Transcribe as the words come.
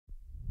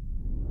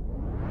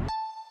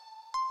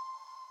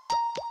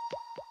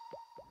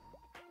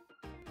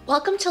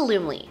Welcome to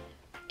Loomly.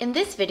 In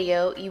this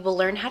video, you will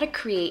learn how to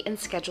create and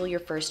schedule your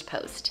first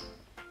post.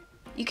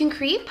 You can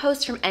create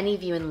posts from any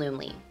view in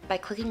Loomly by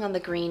clicking on the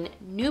green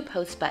New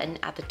Post button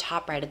at the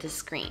top right of the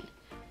screen.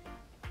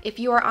 If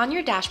you are on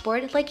your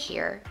dashboard, like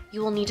here,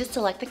 you will need to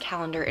select the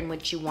calendar in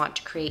which you want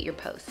to create your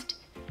post.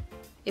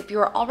 If you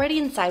are already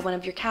inside one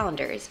of your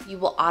calendars, you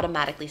will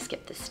automatically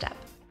skip this step.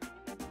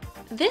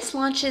 This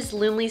launches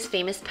Loomly's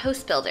famous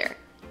Post Builder.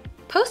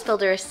 Post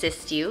Builder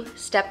assists you,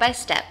 step by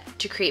step,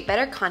 to create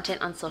better content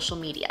on social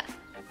media.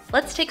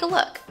 Let's take a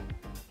look.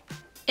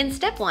 In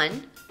step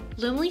 1,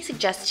 Loomly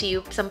suggests to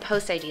you some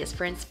post ideas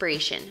for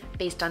inspiration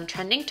based on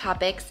trending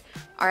topics,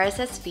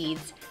 RSS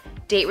feeds,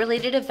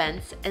 date-related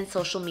events, and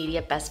social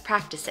media best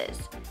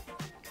practices.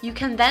 You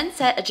can then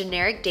set a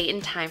generic date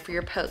and time for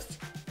your posts,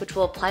 which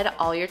will apply to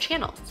all your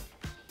channels.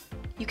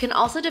 You can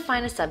also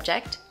define a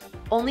subject,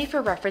 only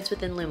for reference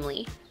within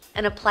Loomly,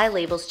 and apply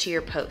labels to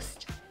your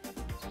post.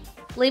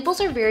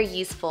 Labels are very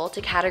useful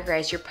to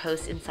categorize your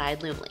posts inside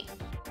Loomly.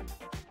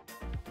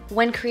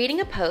 When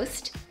creating a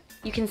post,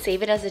 you can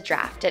save it as a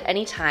draft at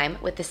any time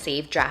with the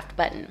Save Draft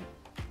button.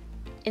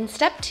 In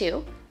step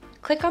 2,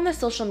 click on the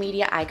social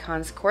media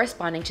icons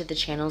corresponding to the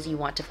channels you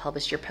want to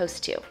publish your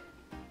post to.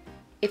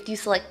 If you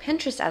select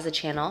Pinterest as a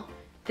channel,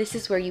 this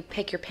is where you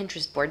pick your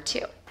Pinterest board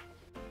too.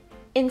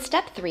 In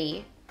step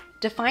 3,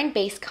 define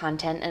base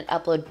content and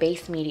upload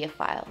base media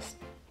files,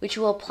 which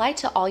will apply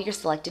to all your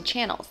selected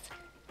channels.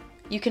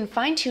 You can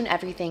fine-tune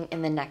everything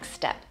in the next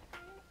step.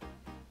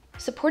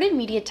 Supported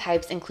media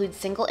types include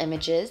single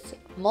images,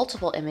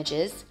 multiple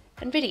images,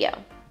 and video.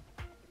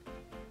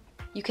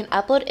 You can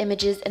upload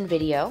images and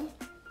video,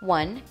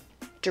 1,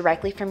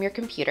 directly from your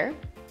computer,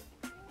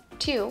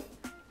 2,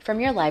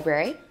 from your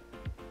library,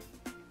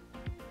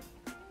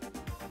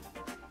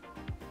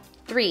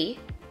 3,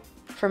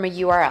 from a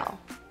URL.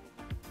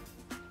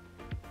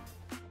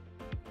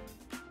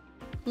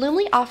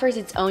 Loomly offers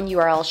its own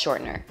URL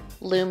shortener,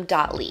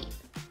 loom.ly.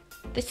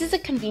 This is a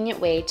convenient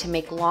way to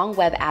make long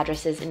web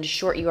addresses into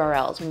short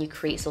URLs when you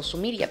create social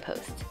media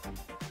posts.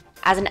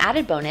 As an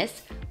added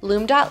bonus,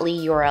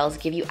 loom.ly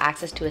URLs give you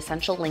access to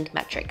essential link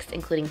metrics,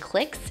 including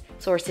clicks,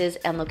 sources,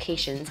 and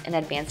locations in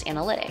advanced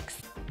analytics.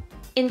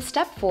 In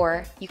step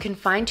 4, you can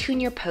fine-tune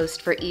your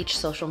post for each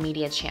social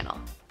media channel.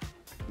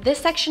 This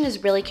section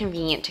is really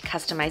convenient to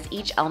customize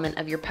each element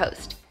of your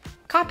post.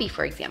 Copy,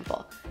 for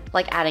example,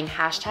 like adding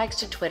hashtags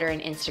to Twitter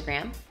and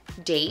Instagram,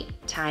 date,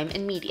 time,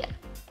 and media.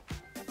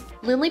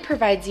 Loomly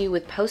provides you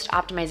with post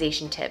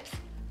optimization tips,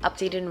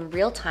 updated in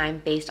real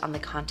time based on the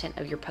content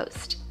of your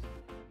post.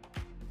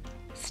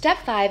 Step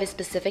 5 is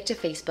specific to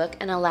Facebook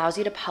and allows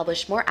you to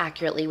publish more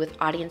accurately with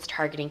audience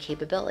targeting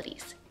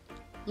capabilities.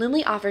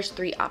 Loomly offers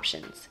 3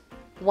 options.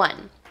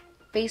 1.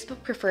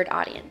 Facebook Preferred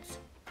Audience,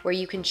 where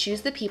you can choose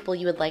the people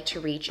you would like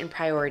to reach in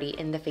priority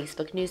in the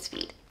Facebook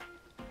newsfeed.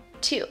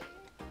 2.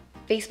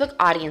 Facebook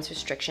Audience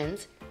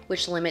Restrictions,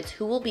 which limits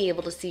who will be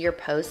able to see your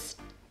posts.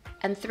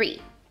 And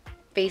 3.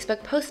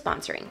 Facebook Post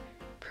Sponsoring,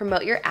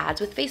 promote your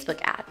ads with Facebook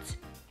ads.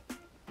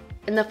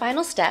 In the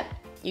final step,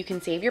 you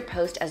can save your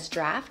post as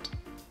draft,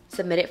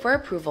 submit it for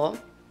approval,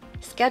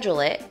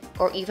 schedule it,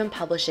 or even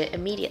publish it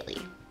immediately.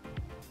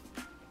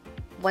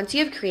 Once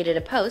you have created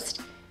a post,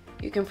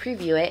 you can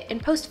preview it in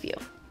Post View.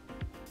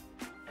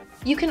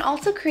 You can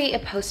also create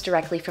a post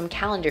directly from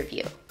Calendar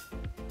View.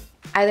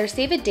 Either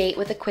save a date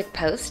with a quick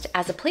post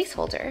as a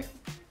placeholder,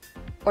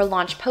 or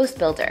launch Post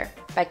Builder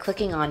by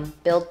clicking on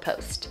Build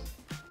Post.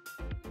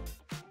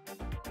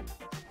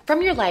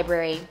 From your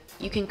library,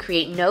 you can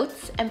create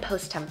notes and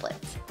post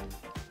templates.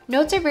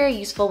 Notes are very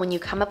useful when you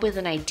come up with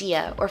an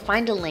idea or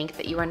find a link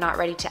that you are not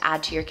ready to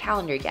add to your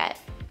calendar yet,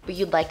 but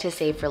you'd like to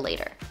save for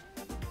later.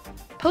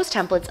 Post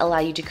templates allow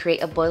you to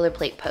create a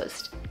boilerplate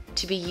post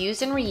to be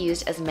used and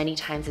reused as many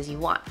times as you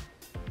want.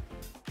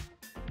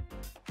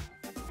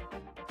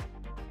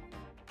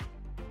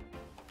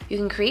 You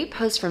can create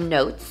posts from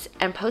notes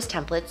and post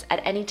templates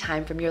at any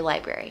time from your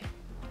library.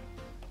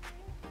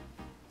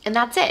 And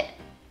that's it.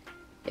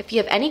 If you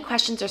have any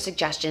questions or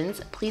suggestions,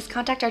 please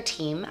contact our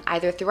team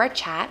either through our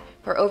chat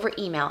or over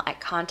email at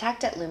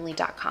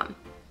contact@loomly.com.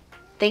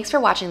 Thanks for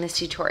watching this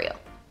tutorial.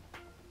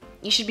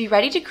 You should be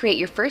ready to create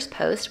your first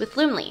post with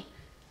Loomly.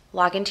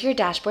 Log into your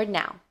dashboard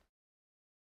now.